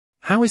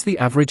How is the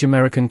average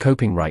American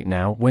coping right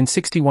now when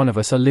 61 of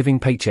us are living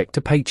paycheck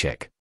to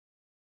paycheck?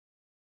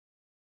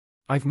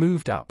 I've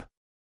moved up.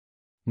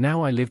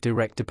 Now I live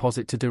direct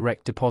deposit to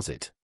direct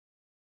deposit.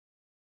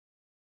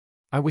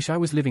 I wish I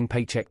was living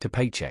paycheck to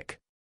paycheck.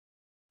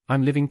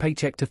 I'm living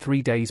paycheck to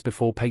 3 days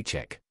before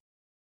paycheck.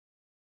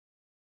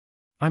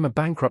 I'm a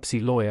bankruptcy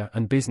lawyer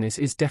and business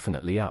is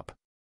definitely up.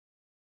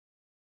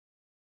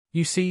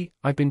 You see,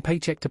 I've been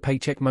paycheck to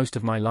paycheck most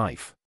of my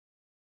life.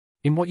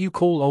 In what you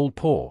call old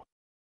poor.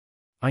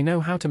 I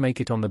know how to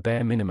make it on the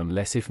bare minimum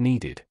less if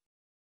needed.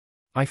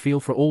 I feel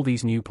for all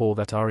these new poor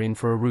that are in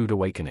for a rude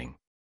awakening.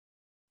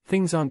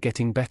 Things aren't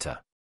getting better.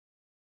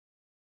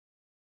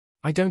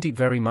 I don't eat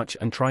very much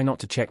and try not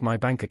to check my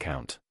bank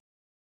account.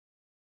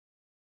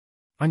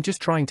 I'm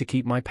just trying to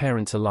keep my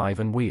parents alive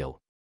and well.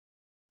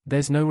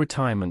 There's no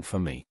retirement for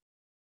me.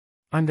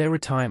 I'm their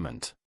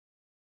retirement.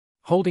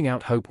 Holding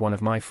out hope. One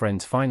of my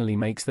friends finally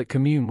makes that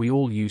commune we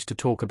all used to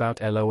talk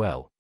about,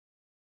 LOL.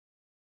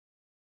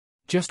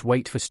 Just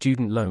wait for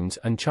student loans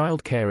and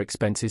child care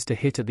expenses to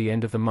hit at the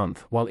end of the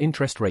month while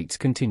interest rates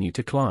continue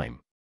to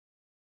climb.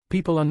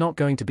 People are not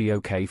going to be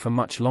okay for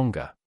much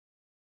longer.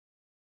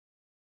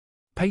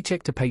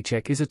 Paycheck to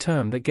paycheck is a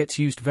term that gets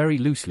used very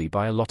loosely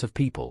by a lot of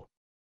people.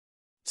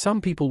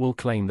 Some people will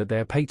claim that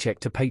they're paycheck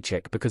to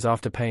paycheck because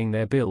after paying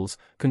their bills,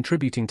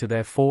 contributing to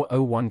their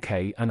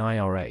 401k and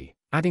IRA,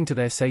 adding to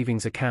their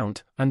savings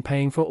account, and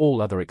paying for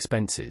all other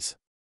expenses,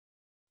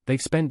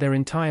 they've spent their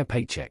entire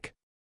paycheck.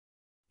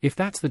 If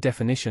that's the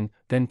definition,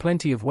 then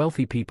plenty of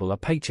wealthy people are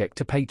paycheck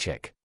to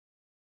paycheck.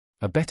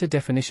 A better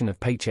definition of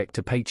paycheck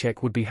to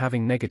paycheck would be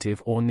having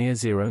negative or near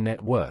zero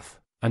net worth,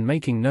 and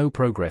making no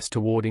progress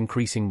toward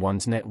increasing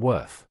one's net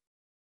worth.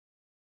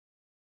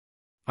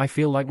 I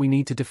feel like we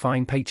need to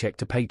define paycheck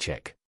to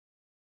paycheck.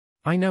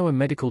 I know a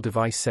medical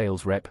device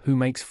sales rep who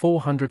makes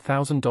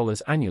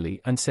 $400,000 annually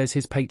and says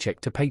his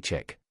paycheck to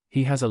paycheck,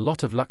 he has a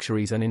lot of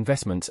luxuries and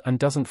investments and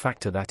doesn't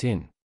factor that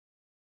in.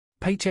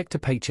 Paycheck to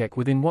paycheck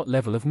within what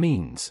level of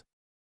means?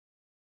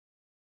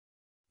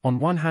 On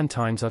one hand,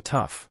 times are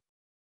tough.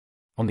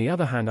 On the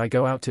other hand, I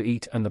go out to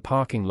eat and the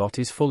parking lot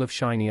is full of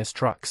shiny ass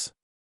trucks.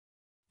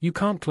 You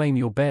can't claim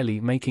you're barely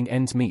making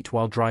ends meet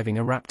while driving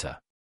a Raptor.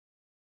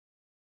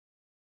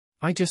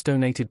 I just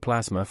donated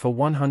plasma for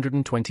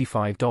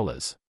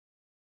 $125.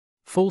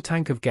 Full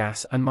tank of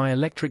gas and my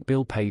electric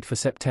bill paid for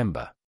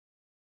September.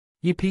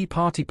 Yippee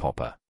party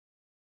popper.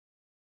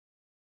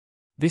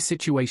 This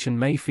situation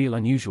may feel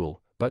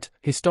unusual, but,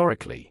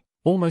 historically,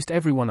 almost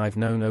everyone I've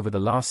known over the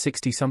last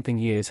 60-something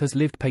years has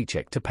lived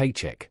paycheck to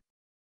paycheck.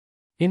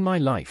 In my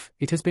life,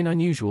 it has been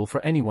unusual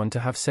for anyone to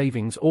have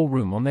savings or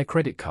room on their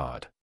credit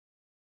card.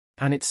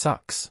 And it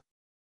sucks.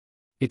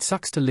 It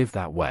sucks to live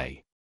that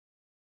way.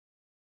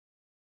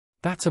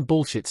 That's a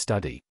bullshit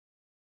study.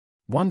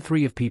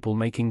 1/3 of people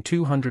making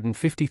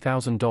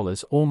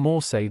 $250,000 or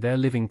more say they're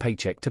living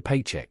paycheck to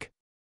paycheck.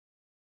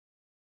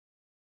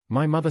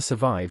 My mother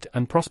survived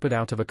and prospered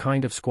out of a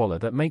kind of squalor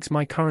that makes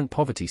my current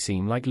poverty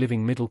seem like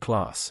living middle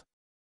class.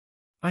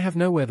 I have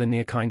nowhere the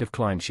near kind of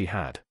climb she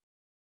had.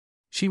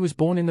 She was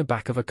born in the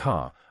back of a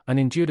car, and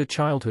endured a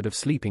childhood of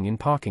sleeping in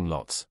parking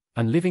lots,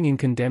 and living in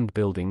condemned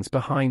buildings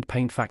behind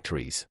paint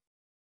factories.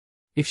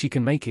 If she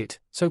can make it,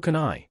 so can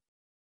I.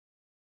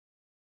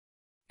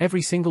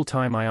 Every single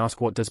time I ask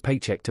what does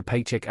paycheck to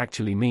paycheck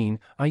actually mean,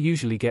 I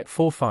usually get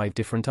 4 or 5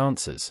 different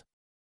answers.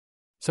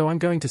 So I'm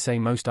going to say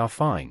most are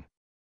fine.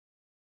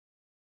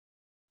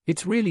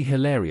 It's really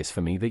hilarious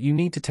for me that you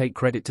need to take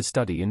credit to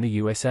study in the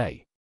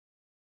USA.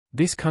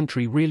 This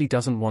country really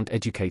doesn't want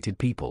educated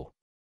people.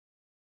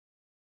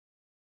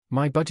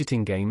 My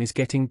budgeting game is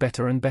getting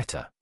better and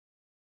better.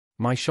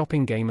 My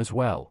shopping game as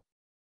well.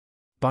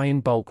 Buy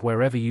in bulk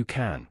wherever you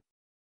can.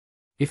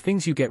 If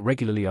things you get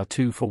regularly are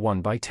 2 for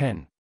 1 buy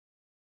 10.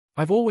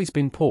 I've always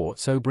been poor,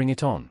 so bring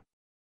it on.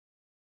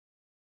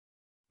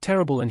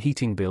 Terrible and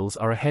heating bills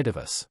are ahead of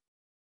us.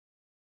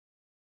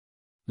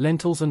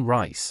 Lentils and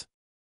rice.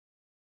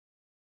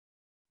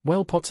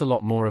 Well, pot's a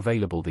lot more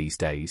available these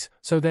days,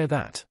 so they're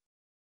that.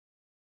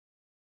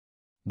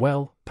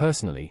 Well,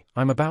 personally,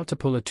 I'm about to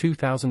pull a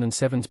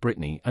 2007's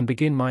Britney and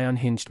begin my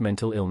unhinged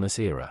mental illness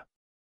era.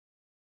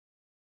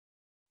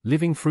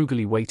 Living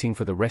frugally, waiting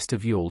for the rest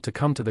of y'all to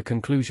come to the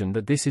conclusion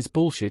that this is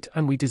bullshit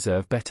and we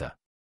deserve better.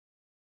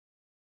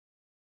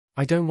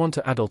 I don't want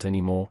to adult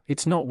anymore,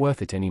 it's not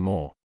worth it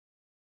anymore.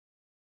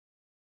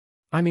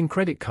 I'm in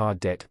credit card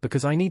debt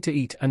because I need to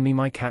eat and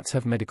my cats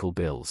have medical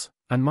bills,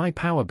 and my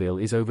power bill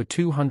is over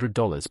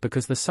 $200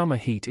 because the summer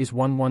heat is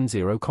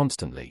 110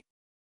 constantly.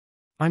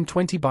 I'm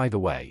 20 by the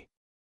way.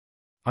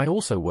 I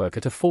also work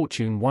at a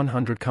Fortune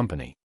 100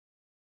 company.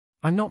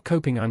 I'm not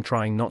coping, I'm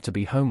trying not to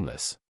be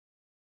homeless.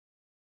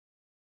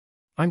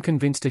 I'm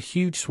convinced a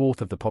huge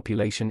swath of the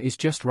population is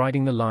just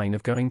riding the line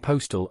of going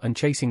postal and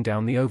chasing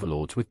down the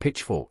overlords with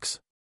pitchforks.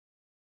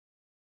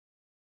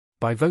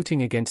 By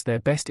voting against their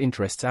best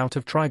interests out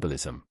of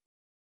tribalism.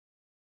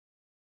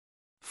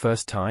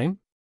 First time?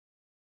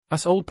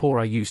 Us old poor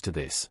are used to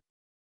this.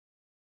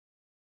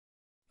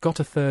 Got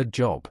a third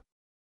job.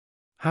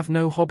 Have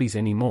no hobbies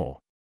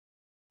anymore.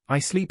 I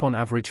sleep on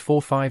average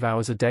 4-5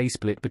 hours a day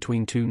split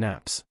between 2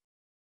 naps.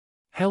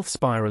 Health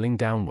spiraling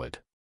downward.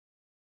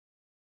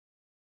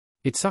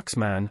 It sucks,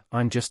 man,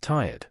 I'm just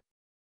tired.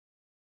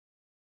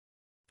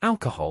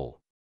 Alcohol.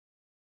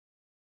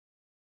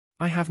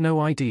 I have no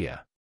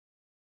idea.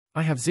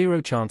 I have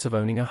 0 chance of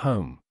owning a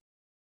home.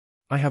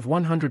 I have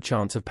 100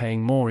 chance of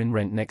paying more in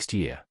rent next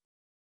year.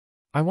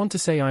 I want to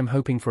say I'm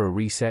hoping for a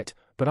reset,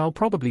 but I'll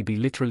probably be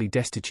literally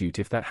destitute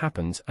if that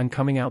happens and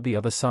coming out the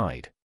other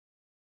side.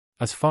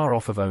 As far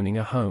off of owning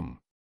a home.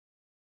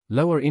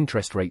 Lower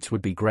interest rates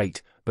would be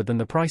great, but then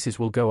the prices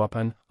will go up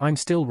and I'm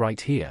still right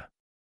here.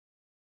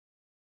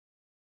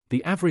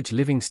 The average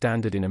living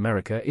standard in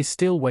America is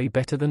still way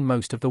better than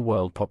most of the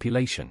world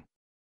population.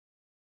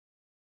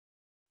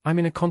 I'm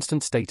in a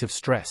constant state of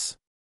stress.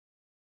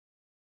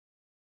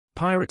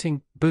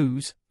 Pirating,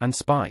 booze, and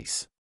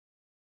spice.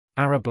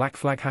 Ara black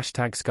flag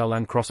 # skull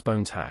and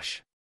crossbones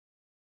hash.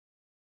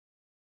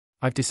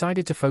 I've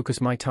decided to focus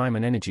my time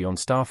and energy on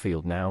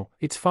Starfield now,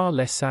 it's far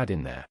less sad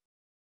in there.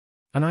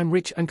 And I'm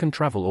rich and can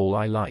travel all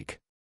I like.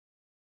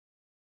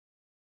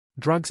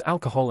 Drugs,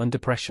 alcohol and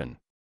depression.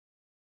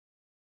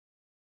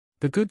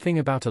 The good thing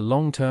about a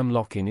long-term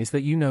lock-in is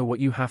that you know what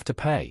you have to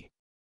pay.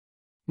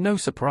 No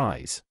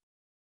surprise.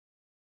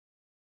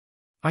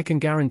 I can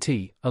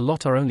guarantee, a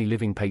lot are only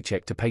living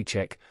paycheck to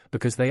paycheck,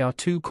 because they are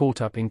too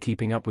caught up in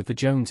keeping up with the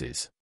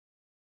Joneses.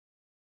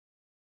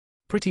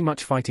 Pretty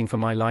much fighting for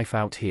my life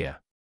out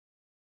here.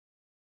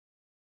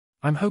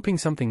 I'm hoping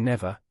something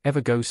never,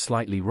 ever goes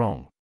slightly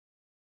wrong.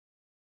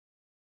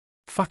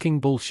 Fucking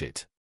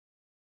bullshit.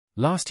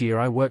 Last year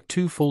I worked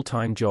 2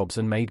 full-time jobs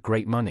and made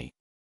great money.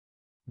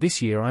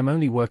 This year I'm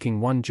only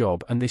working 1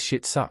 job and this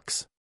shit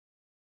sucks.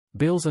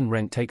 Bills and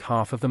rent take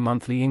half of the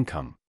monthly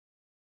income.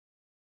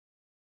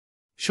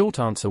 Short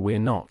answer, we're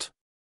not.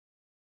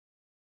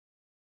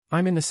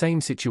 I'm in the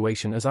same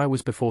situation as I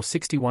was before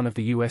 61 of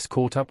the US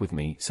caught up with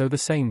me, so the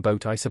same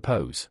boat I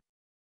suppose.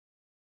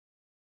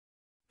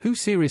 Who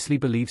seriously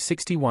believes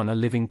 61 are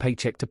living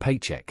paycheck to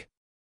paycheck?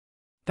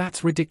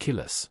 That's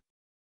ridiculous.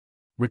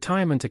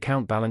 Retirement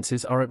account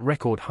balances are at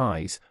record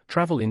highs,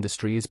 travel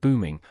industry is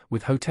booming,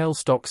 with hotel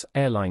stocks,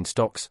 airline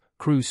stocks,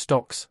 cruise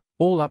stocks,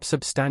 all up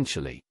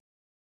substantially.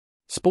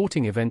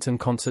 Sporting events and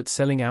concerts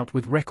selling out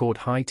with record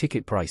high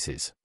ticket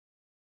prices.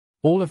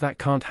 All of that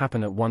can't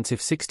happen at once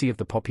if 60% of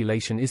the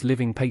population is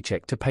living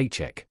paycheck to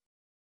paycheck.